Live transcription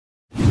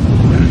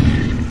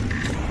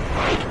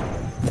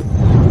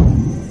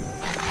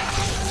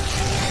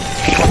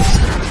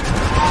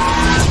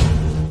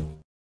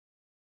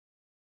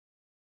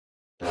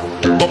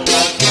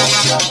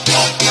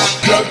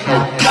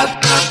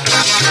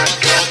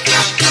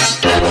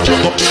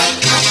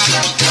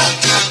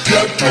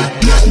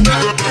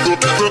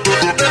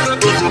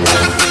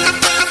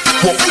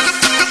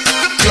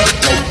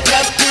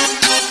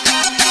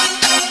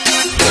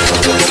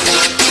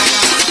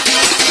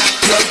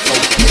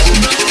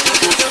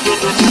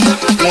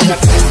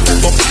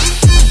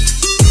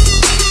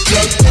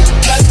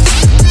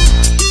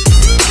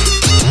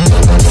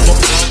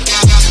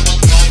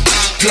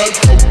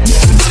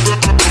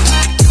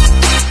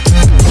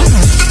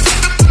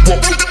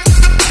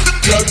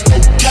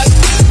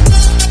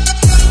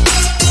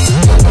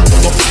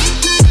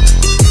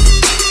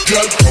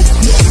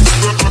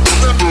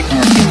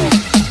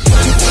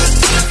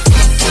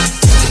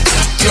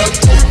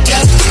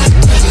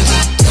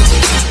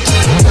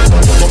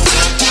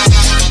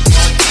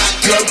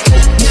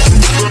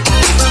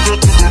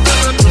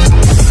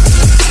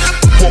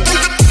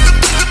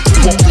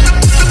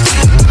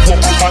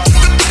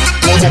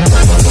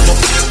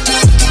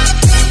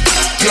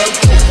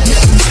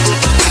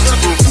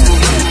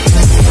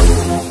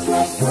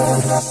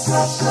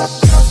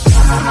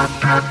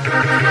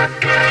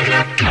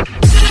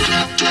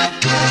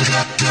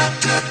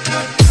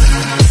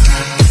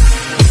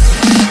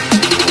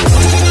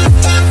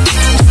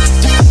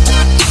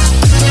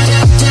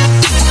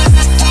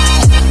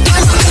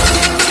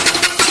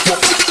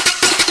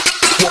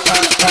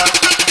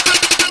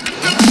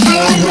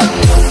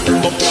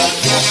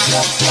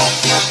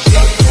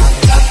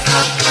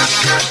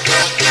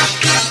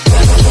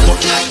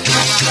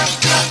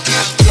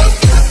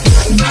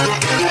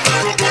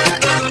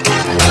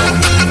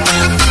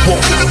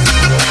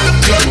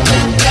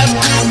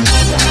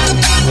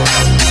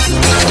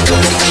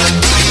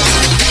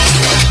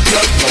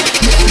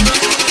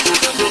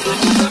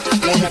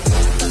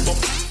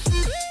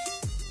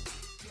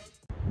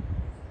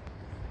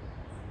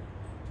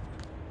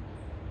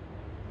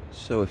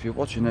So if you're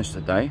watching this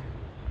today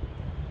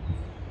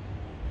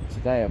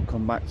I've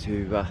come back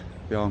to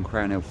behind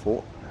Crown Hill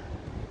Fort.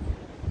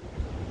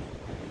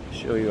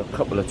 Show you a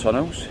couple of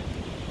tunnels.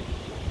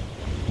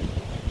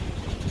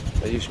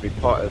 They used to be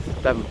part of the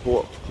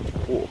Devonport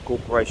Water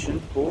Corporation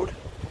Board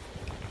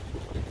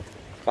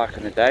back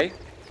in the day.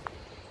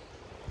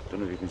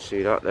 Don't know if you can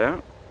see that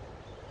there.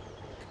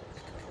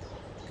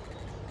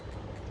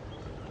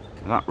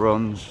 That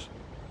runs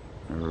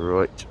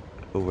right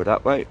over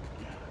that way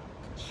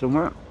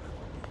somewhere.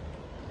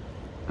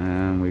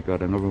 And we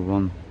got another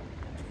one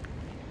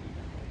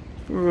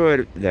right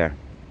up there,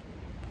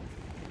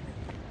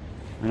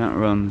 and that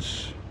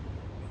runs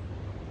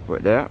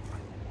right there,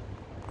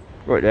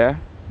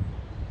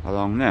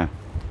 along there,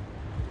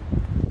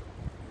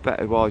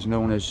 better wise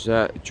known as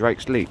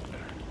Drake's Leat,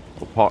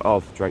 or part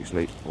of Drake's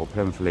Leat, or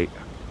Plymouth Leat.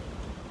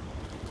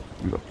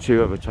 We've got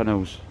two other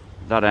tunnels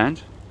at that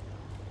end.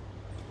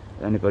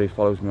 If anybody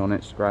follows me on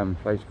Instagram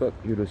and Facebook,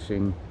 you'd have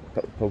seen a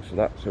couple of posts of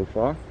that so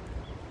far.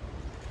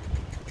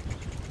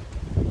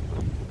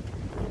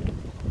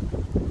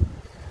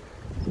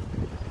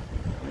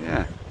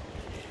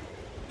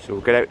 So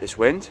we'll get out this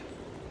wind,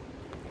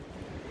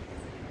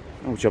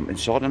 and we'll jump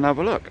inside and have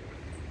a look.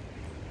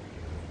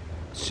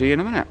 See you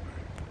in a minute.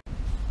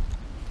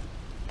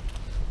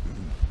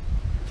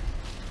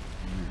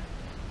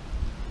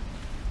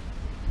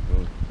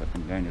 Go up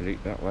and down the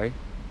leak that way.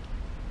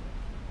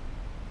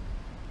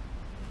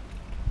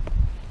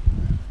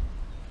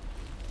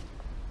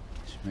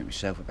 Just make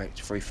myself about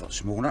 3 foot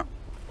smaller.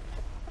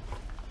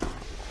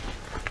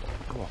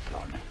 Go up,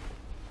 blimey.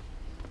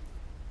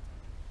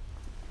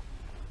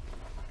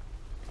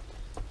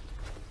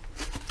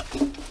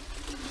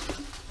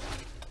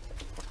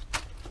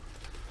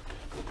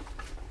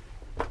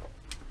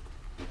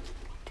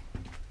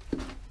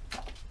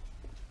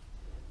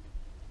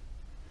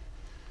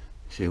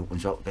 See, it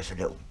opens up, gets a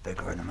little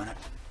bigger in a minute,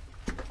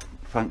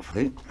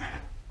 thankfully.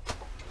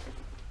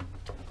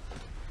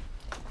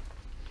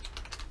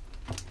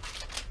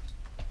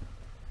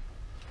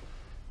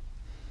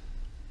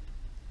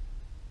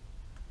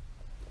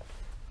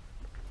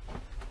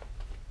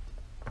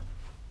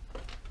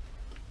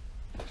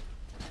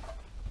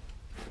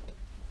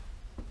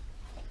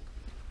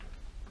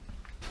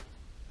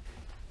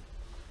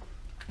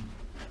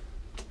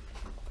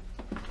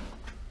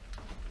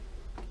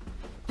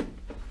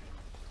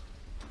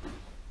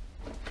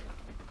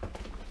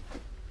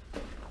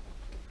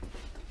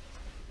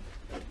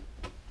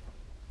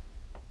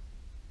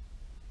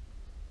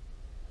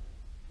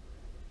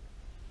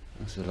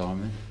 That's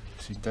alarming.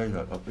 See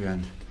daylight up the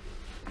end.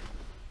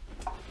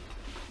 Oh,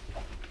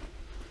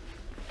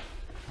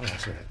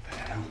 that's a bit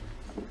better now.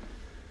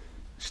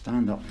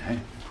 Stand up now.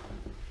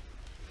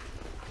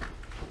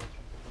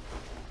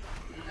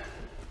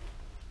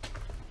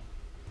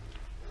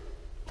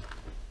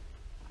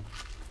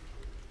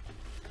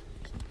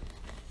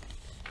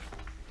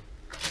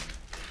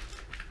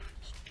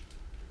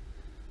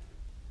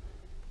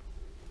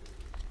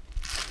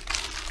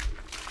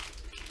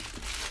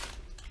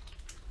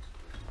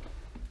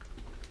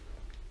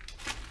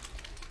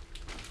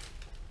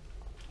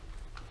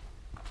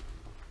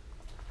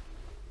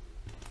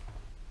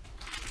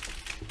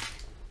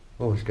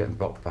 Always getting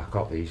blocked back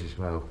up these as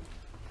well.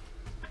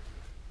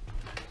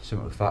 Some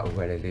of the fact of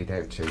where they lead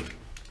out to.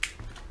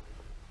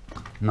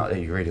 Not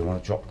that you really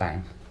want to drop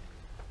down.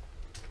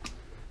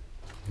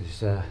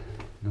 There's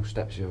no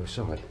steps the other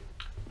side.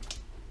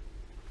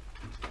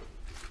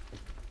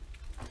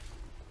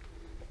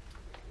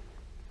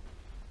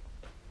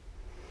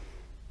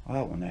 I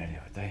had one there the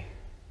other day.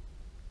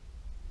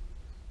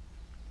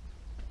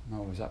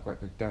 No, it was that great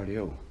big dirty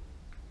hill.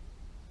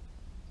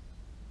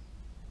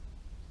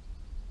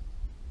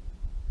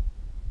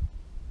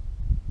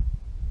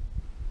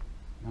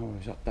 Oh,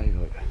 is that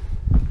daylight?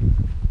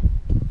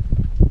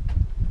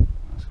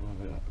 Let's go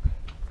have a look.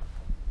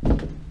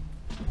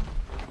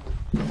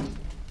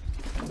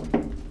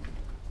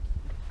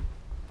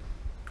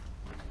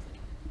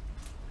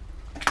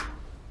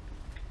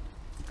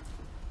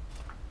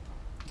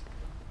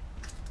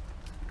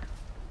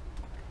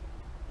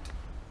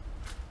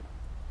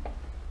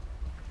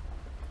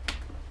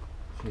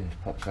 See, this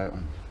pops out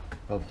on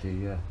above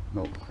the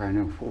Crown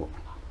Hill Fort.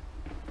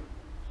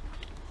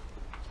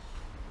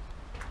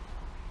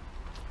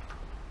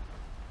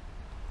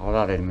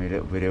 I'll add in my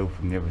little video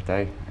from the other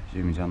day,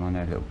 zoom in on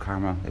their little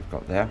camera they've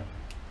got there.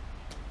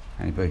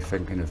 Anybody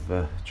thinking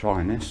of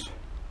trying this,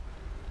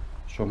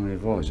 strongly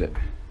advise it.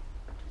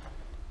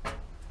 So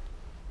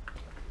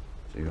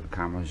you've got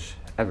cameras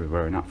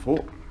everywhere in that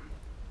fort.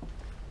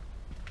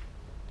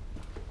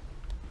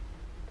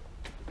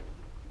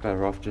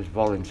 Better off just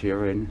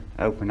volunteering,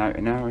 helping out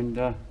in there, and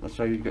that's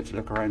how you get to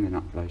look around in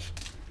that place.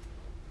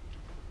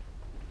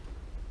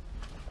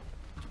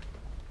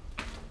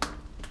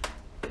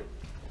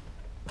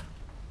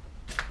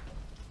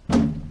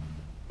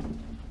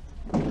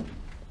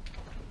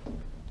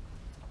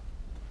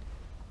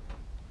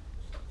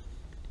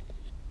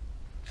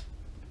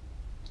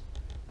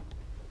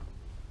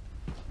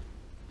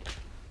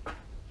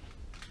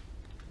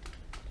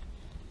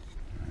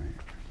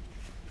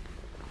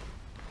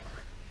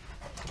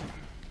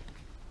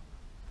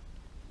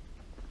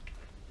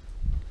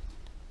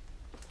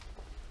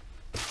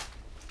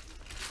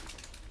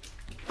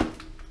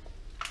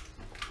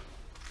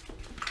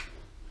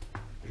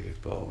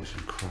 Balls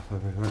and crap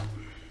everywhere.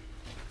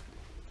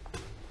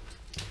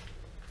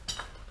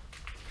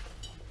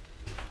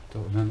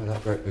 Don't remember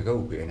that great big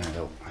hole being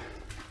out.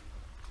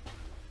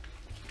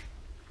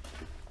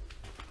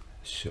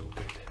 So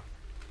good.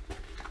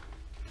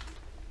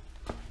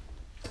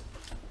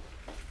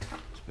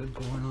 What's been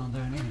going on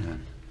down here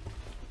then?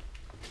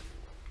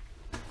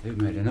 They've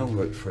made an hole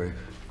right through.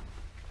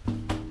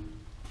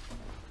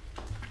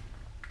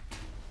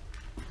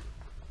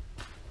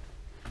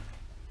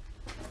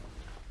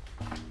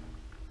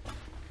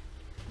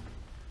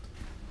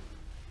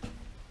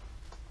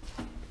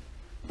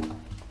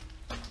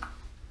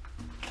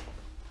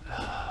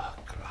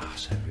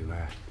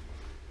 Everywhere.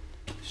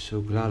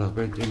 So glad I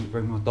didn't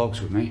bring my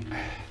dogs with me.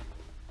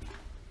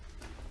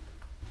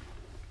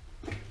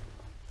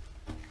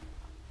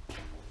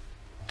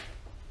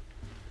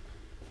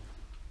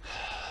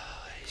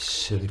 These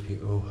silly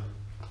people.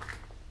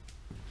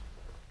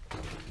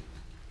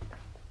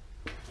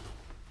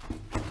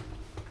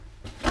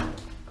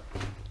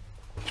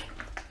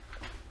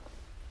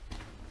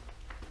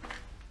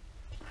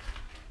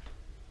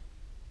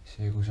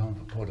 See, it goes on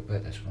for quite a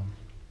bit, this one.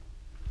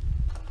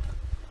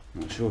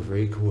 Not sure if they're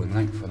equal in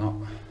length or not.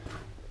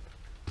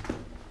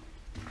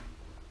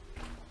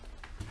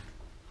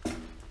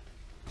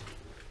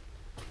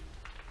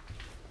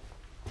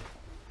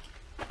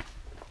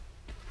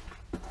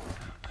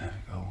 There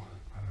we go.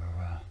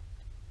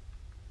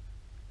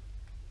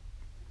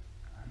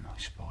 A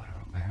nice spider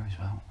up there as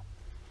well.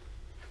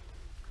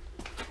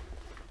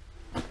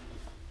 Got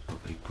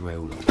a big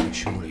grill up there,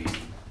 surely.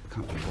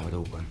 Can't be wide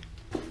open.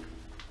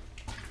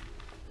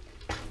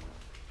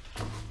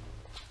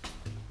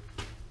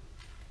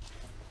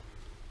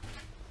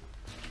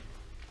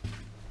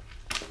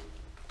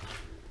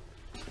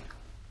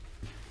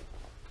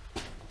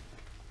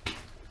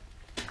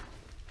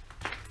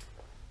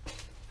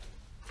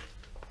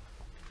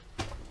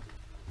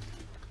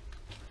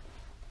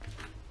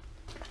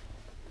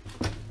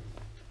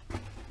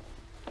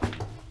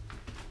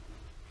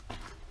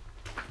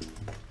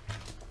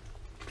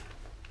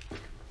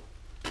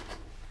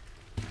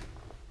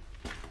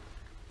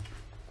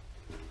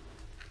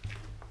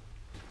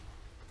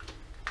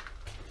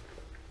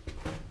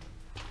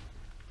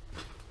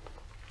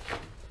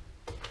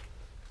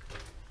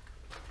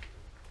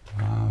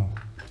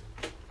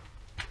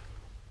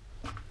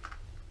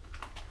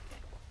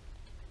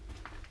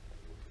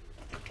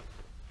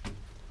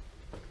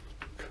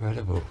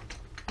 Incredible.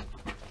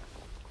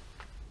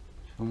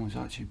 Someone's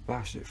actually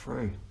bashed it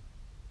through.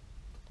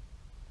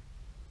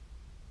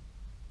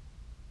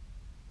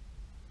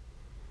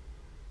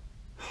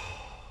 Oh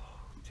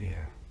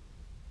dear.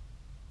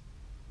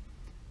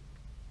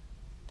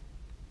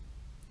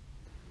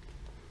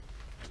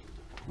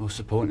 What's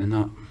the point in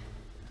that?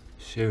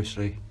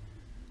 Seriously.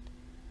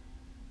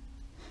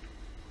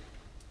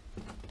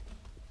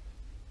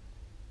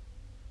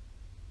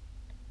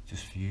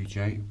 Just for you,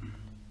 Jake.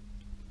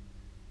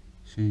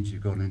 Since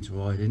you've gone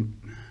into hiding,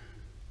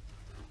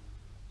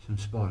 some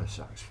spider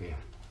sacks for you.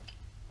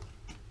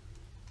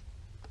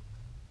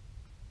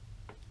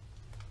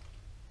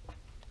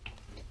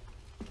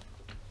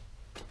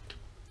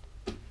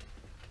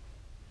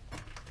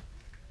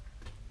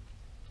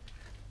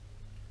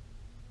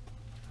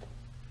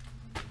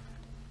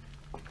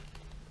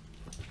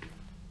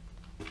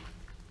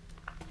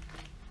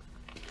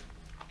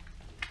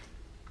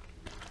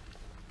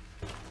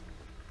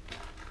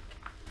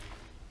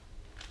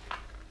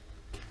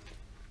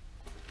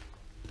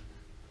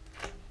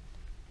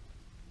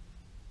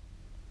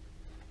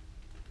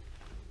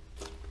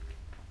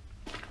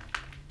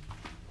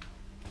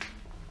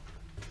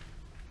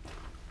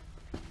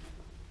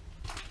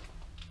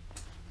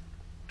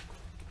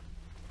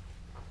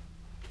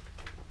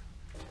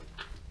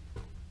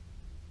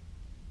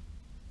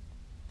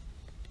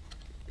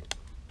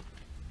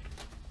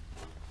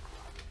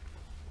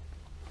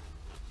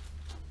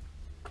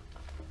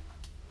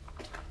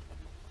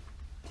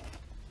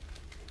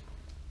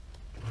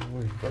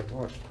 Where's that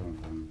watch come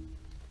from?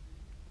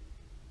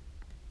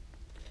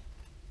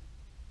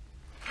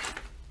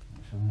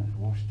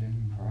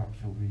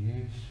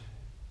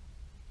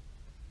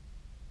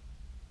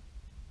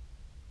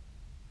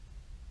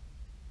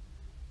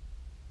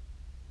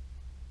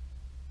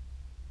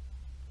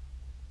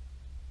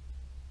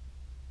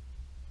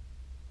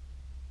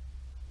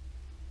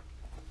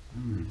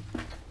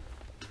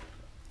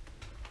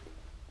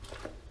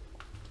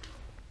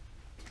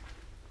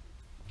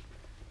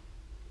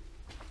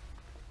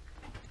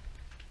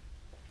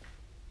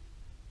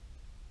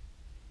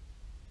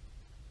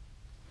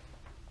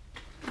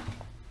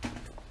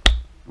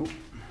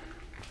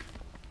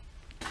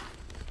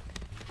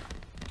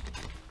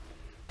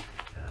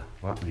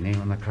 you need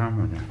on the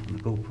camera now, on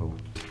the GoPro.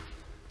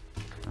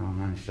 I'll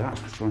manage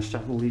that. I'm trying to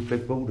stack all these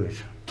big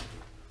boulders.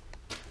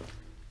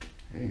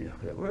 Hey, look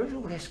at that. Where's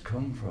all this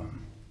come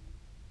from?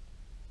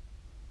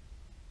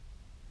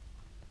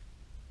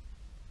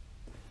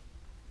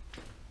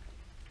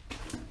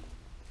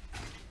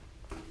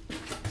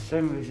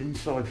 Same as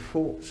inside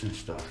forts and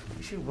stuff.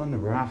 You should wonder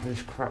where half of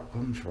this crap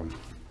comes from.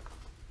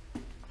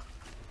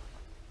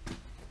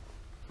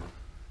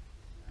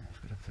 Let's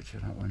get a picture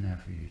of that one there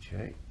for you,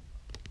 Jake.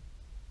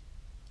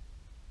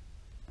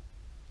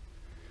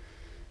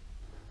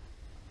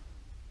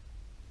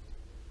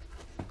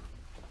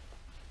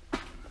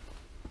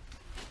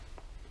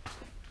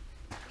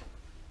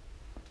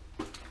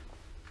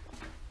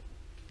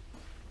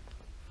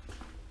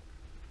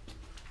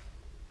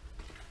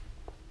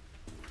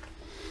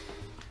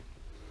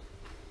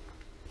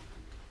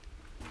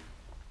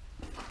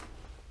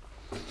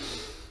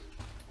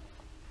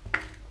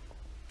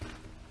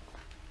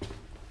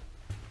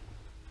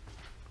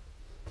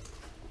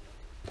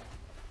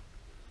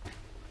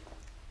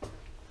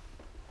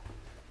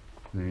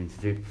 I mean, to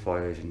do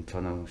fires in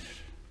tunnels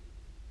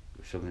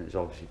with something that's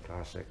obviously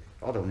plastic,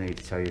 I don't need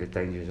to tell you the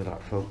dangers of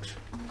that, folks.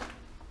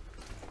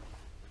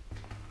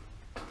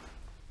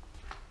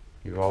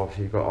 You've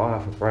obviously got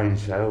half a brain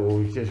cell,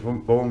 or you just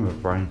weren't born with a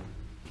brain.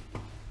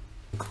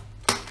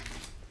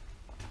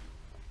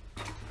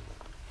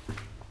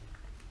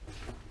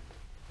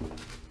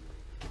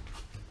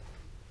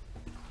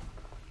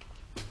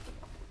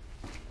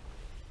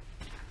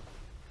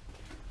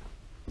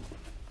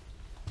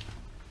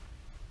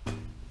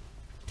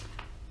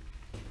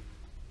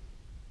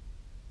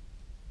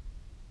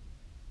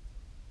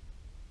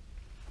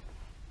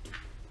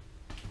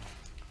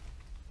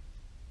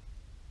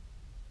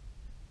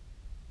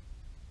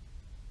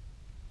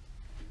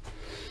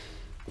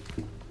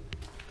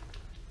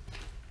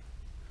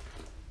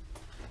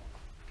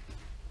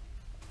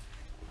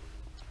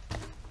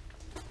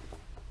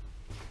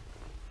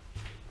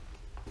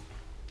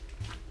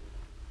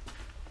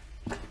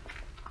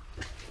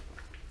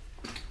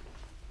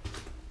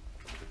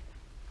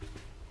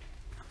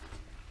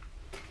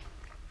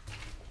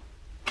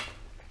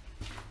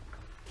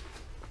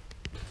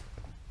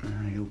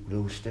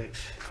 Glue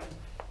sticks.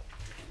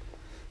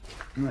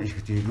 Not you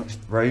could do much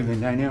raving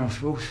down here, I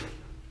suppose.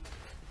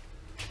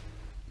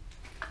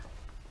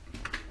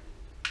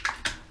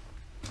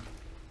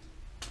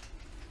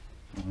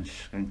 One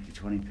skanky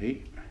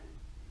 20p.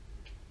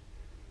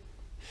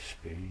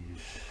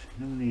 Spoons.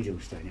 No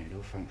needles down here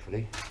though,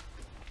 thankfully.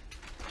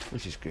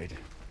 Which is good.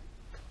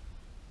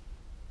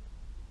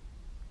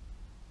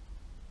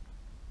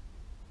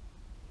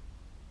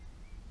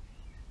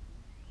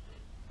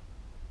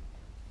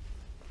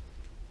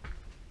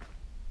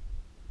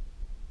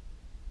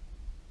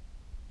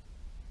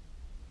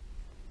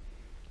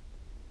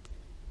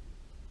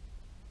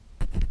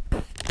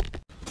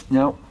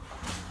 No.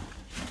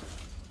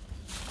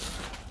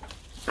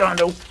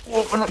 Randall,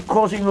 walking up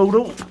crossing road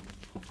up.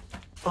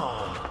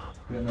 Oh.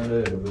 Getting a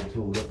little bit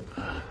tall up.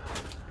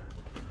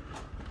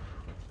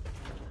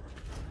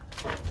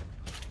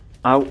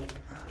 Out.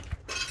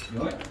 You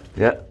right?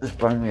 Yeah, just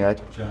bang my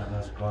head.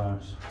 That's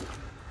bars.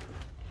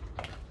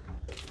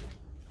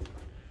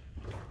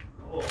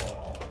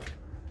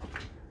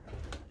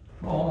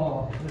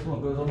 Oh, this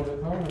one goes on a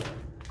bit farther.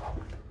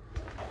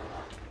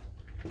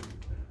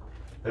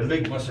 The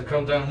leak must have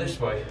come down this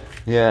way.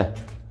 Yeah.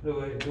 The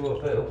way to go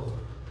uphill.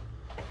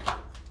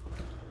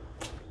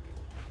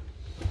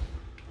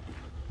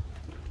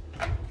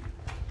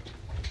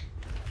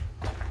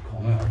 Oh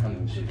no, I can't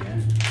even see the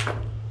end.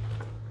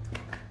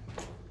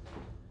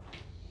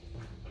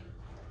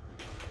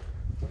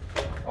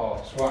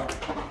 Oh, swat.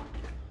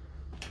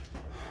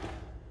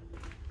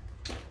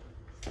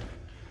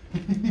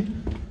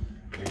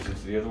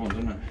 It's the other one,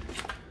 isn't it?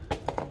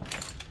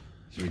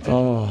 So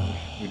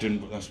we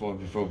didn't, that's why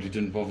we probably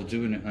didn't bother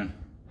doing it then.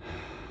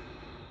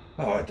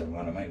 Oh, it doesn't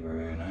matter, mate, we're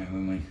here now,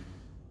 aren't we?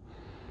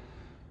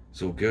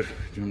 It's all good.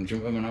 Do you want to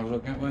jump up and have a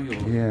look that way?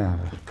 Or? Yeah,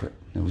 have a quick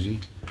nosy.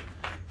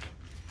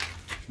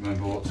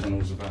 Remember what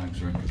tunnels the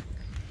bags are in.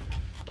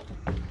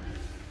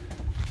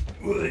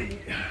 I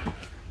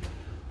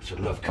used to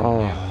love coming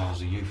here when I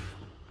was a youth.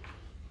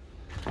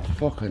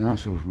 Fucking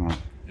assholes, man.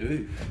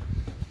 Ooh.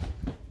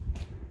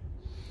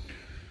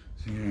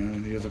 So yeah,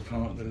 the other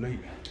part of the leak.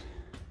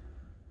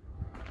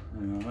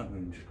 Hang on, that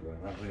one just go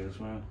out that way as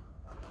well.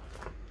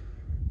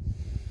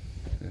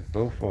 They're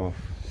both off.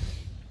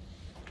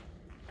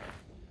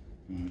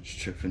 Just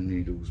check for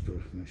needles, but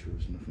make sure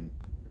there's nothing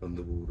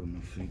underwater on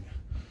my feet.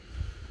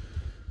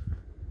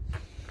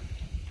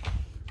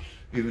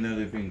 Even though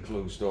they've been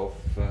closed off,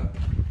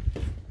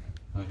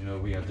 you know,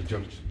 we had the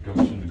junction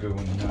to go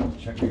and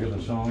check the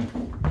other side.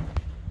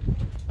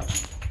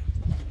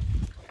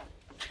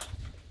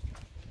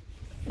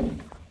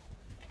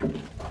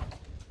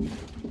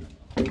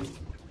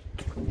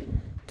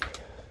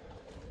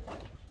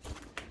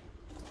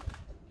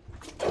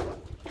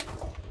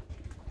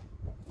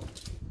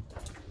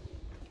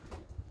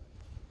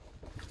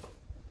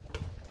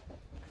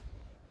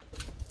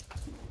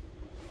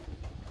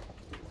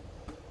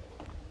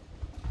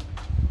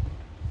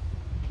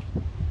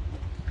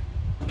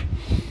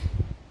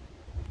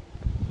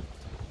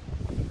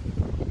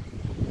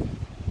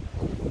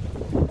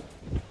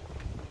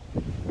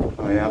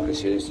 yeah, I can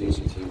see the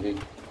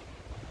CCTV.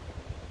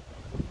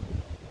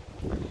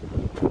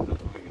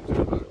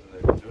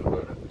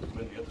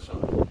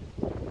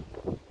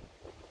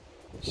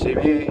 See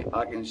me?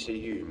 I can see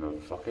you,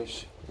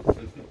 motherfuckers.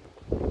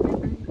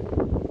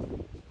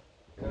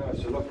 Yeah,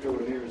 so look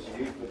over here is the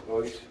Euclid,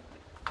 boys.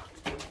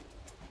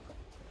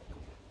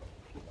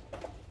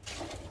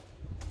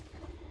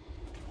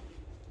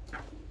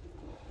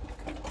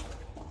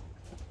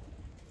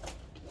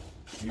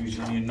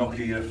 Using your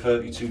Nokia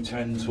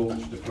 3210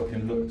 torch to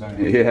fucking look down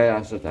here. Yeah,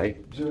 that's the day.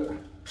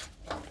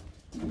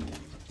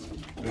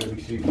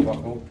 Early seat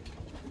buckle.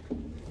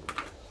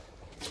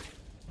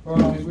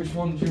 Right, which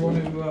one do you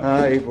want to...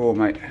 Either or,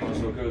 mate. Might as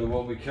well go the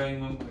one we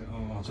came on.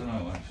 Oh, I don't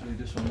know actually,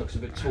 this one looks a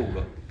bit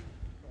taller.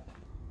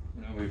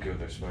 No, we'll go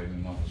this way, we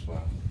might as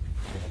well.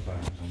 Get the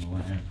bags on the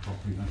way out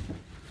properly then.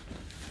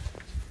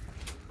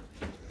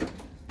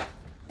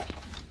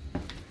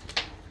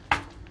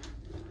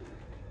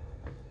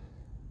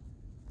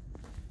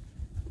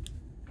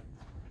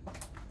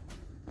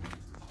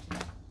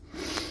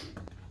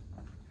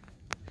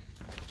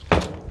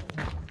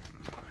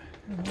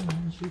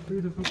 See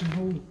through the fucking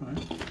hole,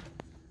 right?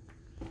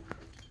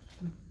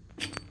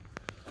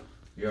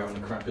 You're having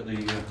a crack at the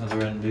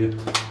other end here?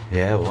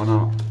 Yeah, why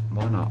not?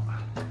 Why not?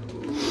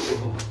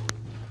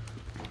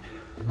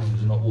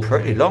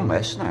 Pretty long,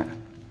 this, isn't it?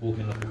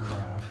 Walking like a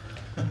crab.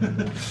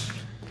 It's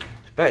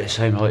about the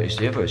same height as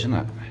the others, isn't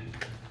it?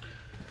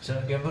 Say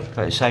that again, bud?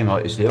 About the same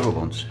height as the other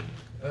ones.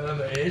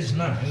 It is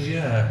now,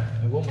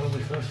 yeah. It wasn't when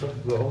we first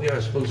started. Well, oh yeah, I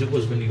suppose it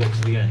was when you got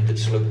to the end, it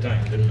slowed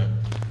down, didn't it?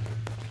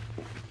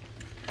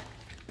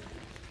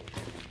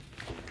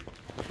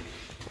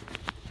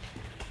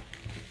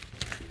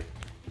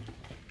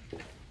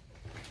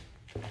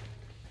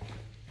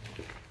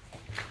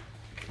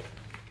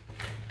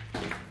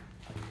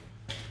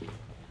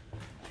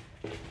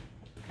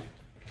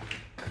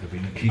 Could have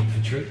been a keep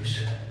for troops.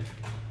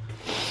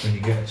 When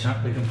you get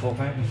attacked, they can pop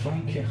out and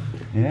flank you.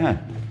 Yeah.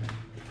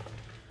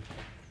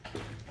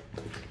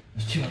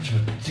 It's too much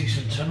of a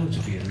decent tunnel to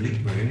be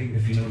elite, really,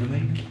 if you know what I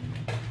mean.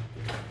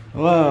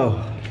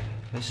 Well,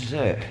 this is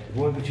it.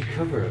 Why would you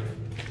cover it?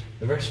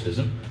 The rest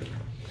isn't.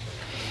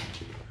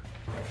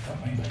 Oh,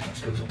 fuck me, mate.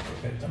 Let's go on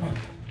for a bit, don't I?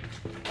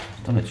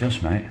 Done it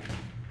just, mate.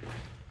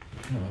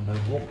 No,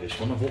 I've walked this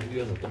one, I've walked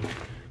the other one.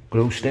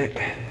 Glow stick.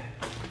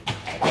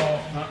 Oh,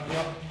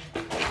 yeah.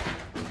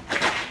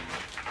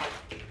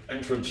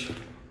 Entrance.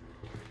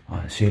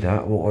 I see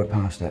that, walk right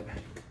past it.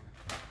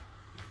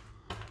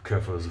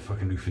 Careful, there's a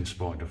fucking loofing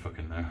spider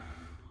fucking there.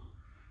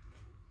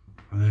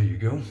 And there you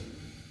go.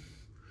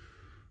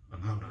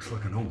 And that looks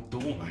like an old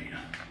door, mate.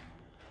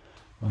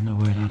 Wonder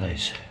where that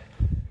is.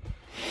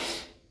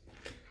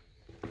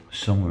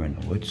 Somewhere in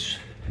the woods.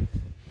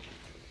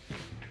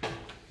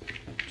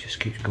 Just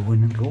keeps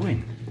going and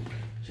going.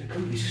 So it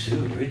couldn't be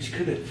sewerage,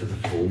 could it, for the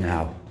fall?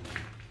 No,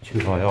 too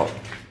high up.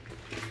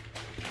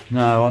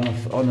 No,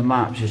 on the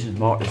maps this is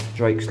marked as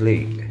Drake's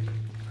Leat,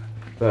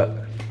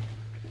 but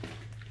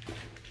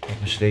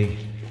obviously.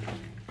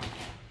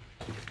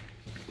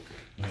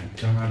 Yeah,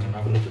 turn around and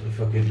have a look at the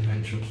fucking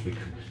entrance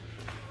because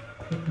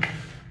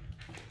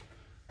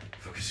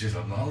fucking seems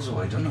like miles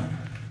away, doesn't it?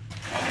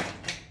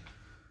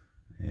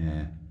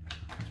 Yeah,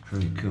 it's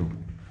pretty cool.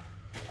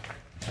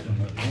 Don't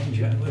like the end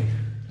yet, have we?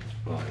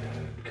 Oh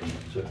yeah, come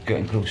on to it.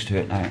 Getting close to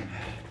it now.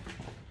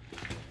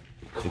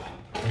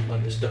 Don't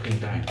like it's ducking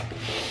down.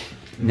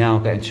 Now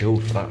I'm getting too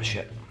old for that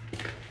shit.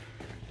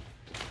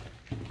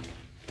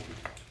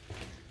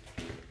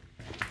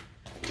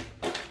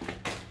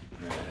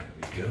 There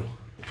we go.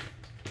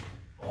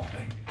 Oh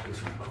mate, it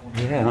goes around the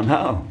corner. Yeah, I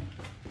know.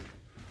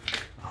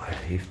 Oh,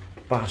 you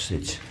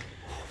bastards.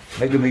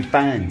 Making me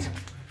banned.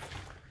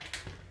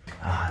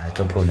 Ah, they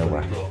don't go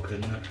nowhere. Block,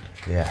 isn't it?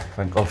 Yeah,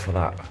 thank God for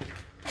that.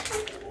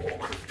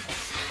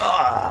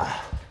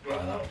 Ah.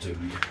 Right, that'll do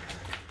me.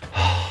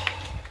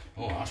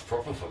 Oh, that's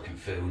proper fucking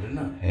field, isn't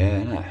it? Yeah,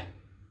 isn't it?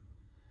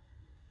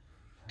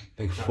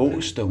 Big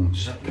fault stones.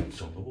 Is that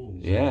bits on the walls?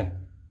 Yeah.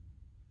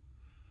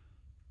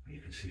 You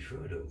can see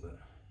through it a little bit.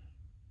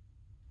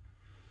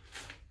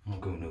 I'm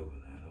not going over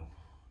there though.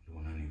 Don't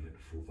want any of it to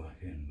fall back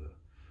in, but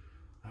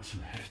that's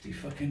some hefty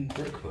fucking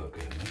brickwork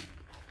here,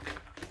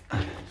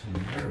 mate. Some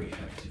very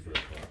hefty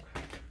brickwork.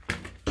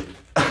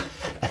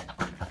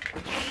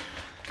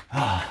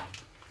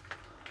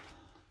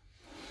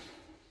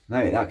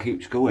 No, that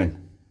keeps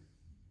going.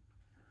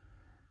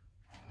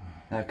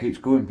 That keeps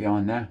going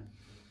behind there.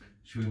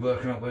 Should we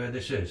work out where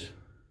this is?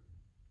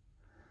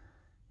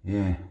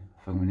 Yeah,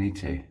 I think we need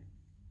to.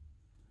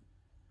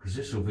 Because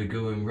this will be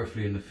going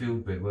roughly in the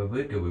field bit where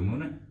we're going,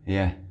 won't it?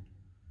 Yeah.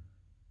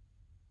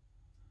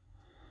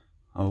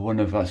 I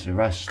wonder if that's the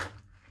rest.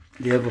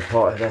 The other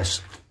part of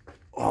this.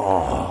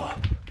 Oh.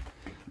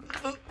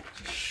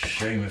 It's a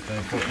shame if they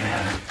put me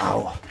Yeah.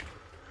 Ow.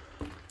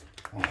 Oh,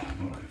 I'm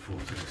not looking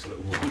forward to this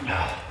little walk.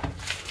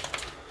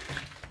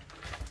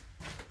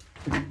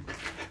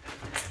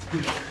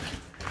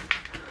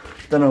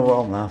 Don't know what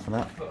I'm laughing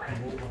at.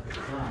 Fucking walk like a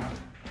crab.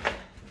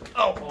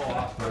 Oh, Oh,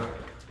 that's better.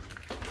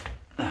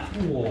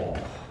 Whoa.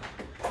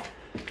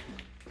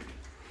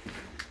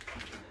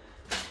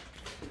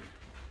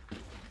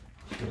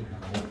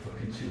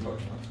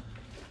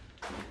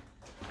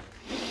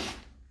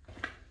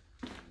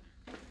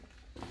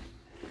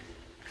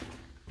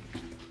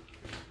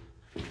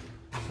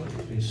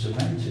 It's been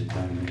cemented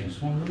down in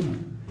this one, isn't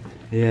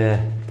it?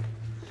 Yeah.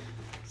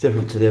 It's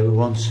different to the other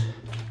ones.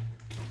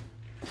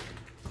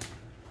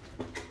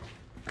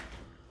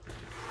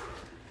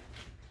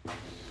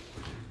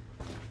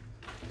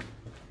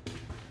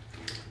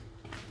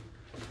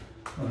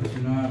 Well, did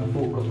you know how the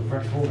fork got the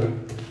fresh water?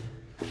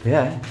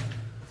 Yeah.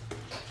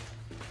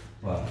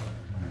 Well,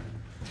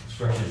 as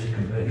fresh as it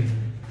can be.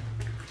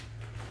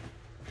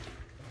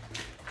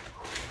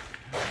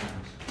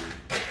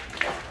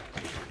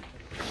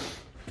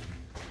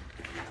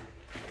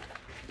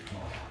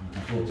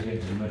 I thought to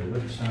get to the middle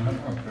of it, stand up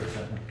for a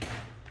second.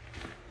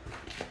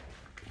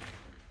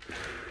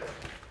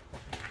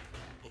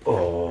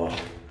 Oh.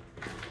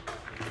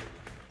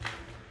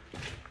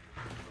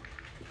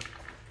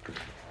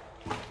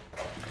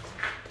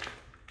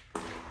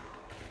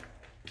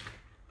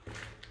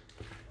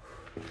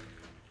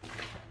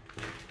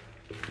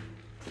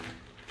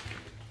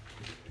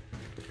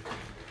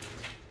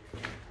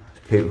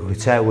 People could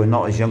tell we're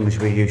not as young as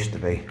we used to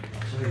be.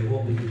 I'll tell you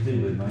what we could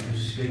do with, mate,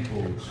 is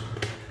skateboards.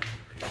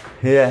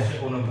 Yeah.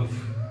 Sit on them.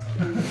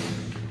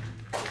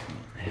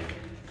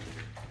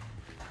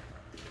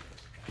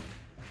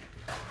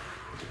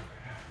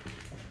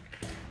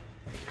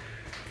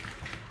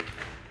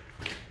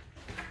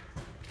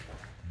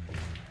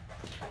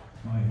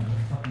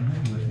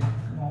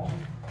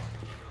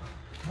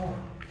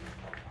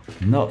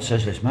 Not,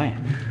 says this mate.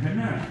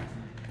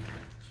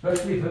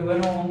 Especially if it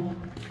went on.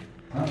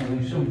 That would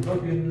be some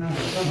fucking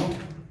tunnel.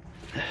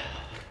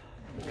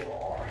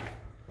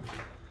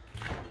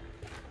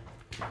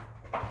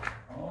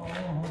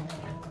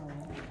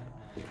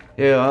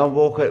 Yeah, I'm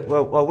walking.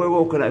 Well, we're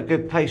walking at a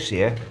good pace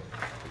here.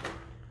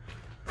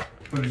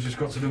 But it's just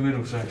got to the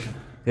middle section.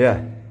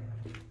 Yeah.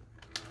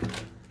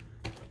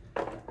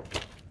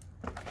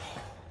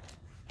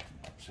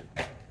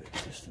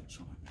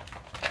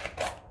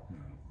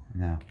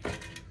 No.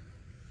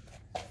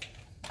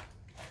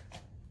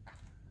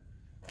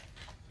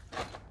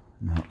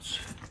 Nuts.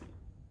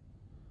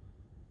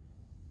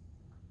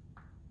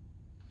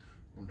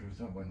 Wonder if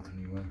that went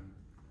anywhere.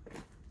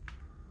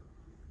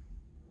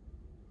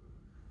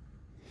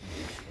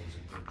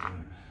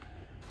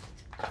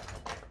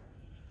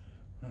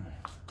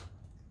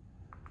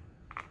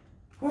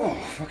 Oh,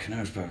 fucking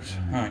houseboats.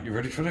 Right, you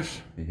ready for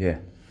this? Yeah.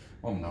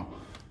 I'm not.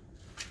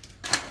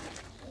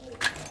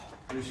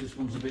 This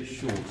one's a bit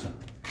shorter.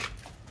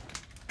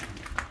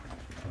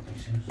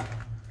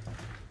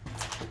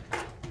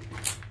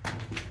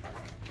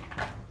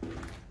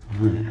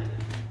 Right.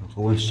 I'll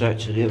go and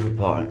search the other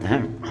part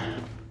now.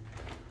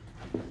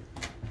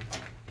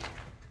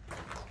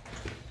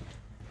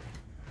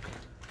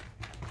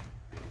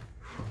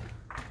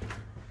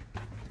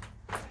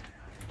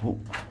 Oh.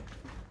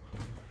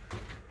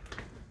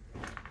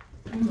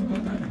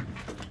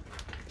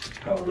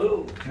 How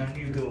low can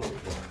you go?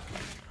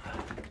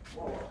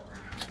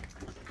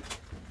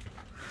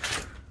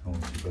 Oh,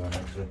 it's going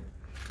actually.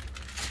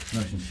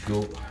 Nice and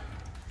short.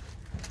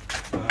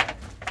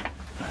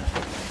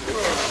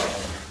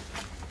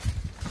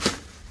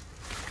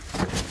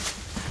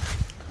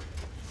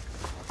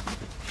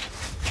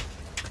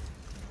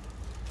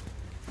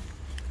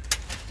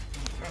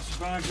 Pass the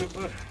bags up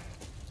there.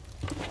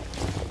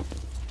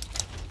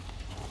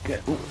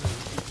 Get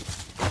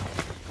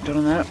done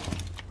on that.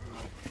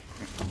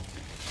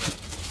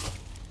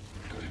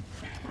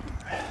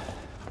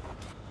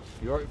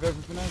 You alright with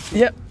everything else?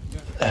 Yep.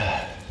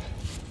 Yeah.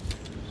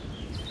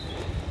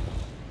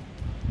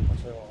 I'll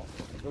tell you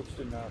what, looks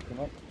didn't now come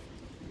up.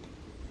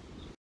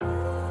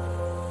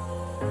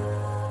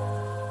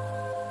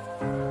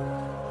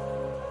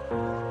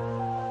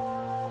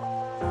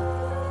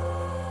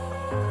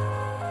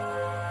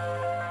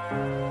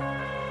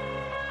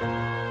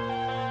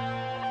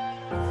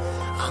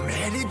 I'm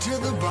headed to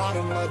the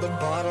bottom of the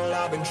bottle.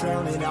 I've been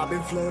drowning, I've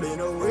been floating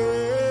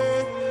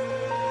away.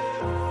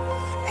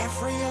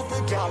 Every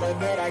other dollar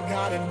that I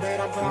got in bed,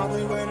 I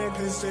probably went and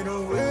pissed it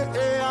away.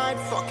 I ain't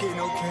fucking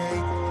okay,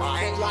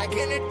 I ain't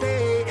liking it,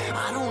 babe.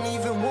 I don't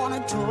even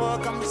wanna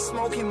talk, I'm just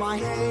smoking my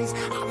haze.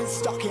 I've been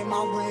stuck in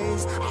my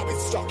ways, I've been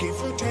stuck here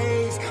for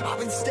days. I've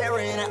been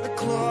staring at the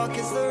clock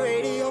as the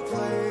radio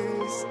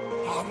plays.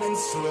 I'm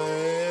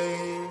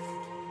enslaved.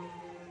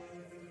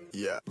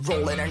 Yeah.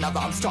 Rolling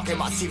another, I'm stuck in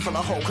my seat for the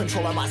whole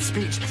control of my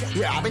speech.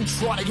 Yeah, I've been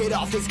trying to get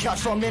off this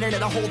couch for a minute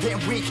and a whole damn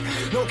week.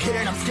 No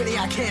kidding, I'm skinny,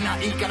 I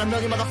cannot eat. Got a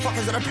million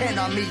motherfuckers that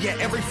depend on me. Yeah,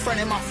 every friend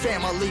in my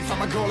family.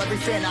 From a girl, every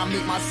fan I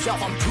meet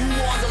myself. I'm too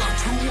on till I'm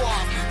too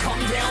off.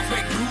 Come down to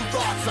make new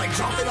thoughts, like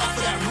jumping off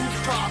of that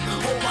rooftop.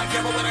 Whole life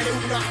ever when I knew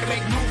not to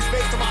make moves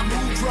based on my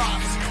mood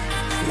drops.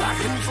 Like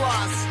who's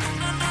lost?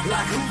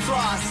 Like who's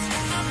lost?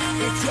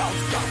 It's your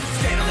stuff.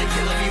 Steadily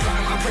killing me,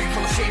 running my brain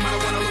full of shame. I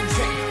don't wanna lose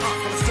it.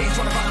 Full of stage,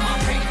 trying to find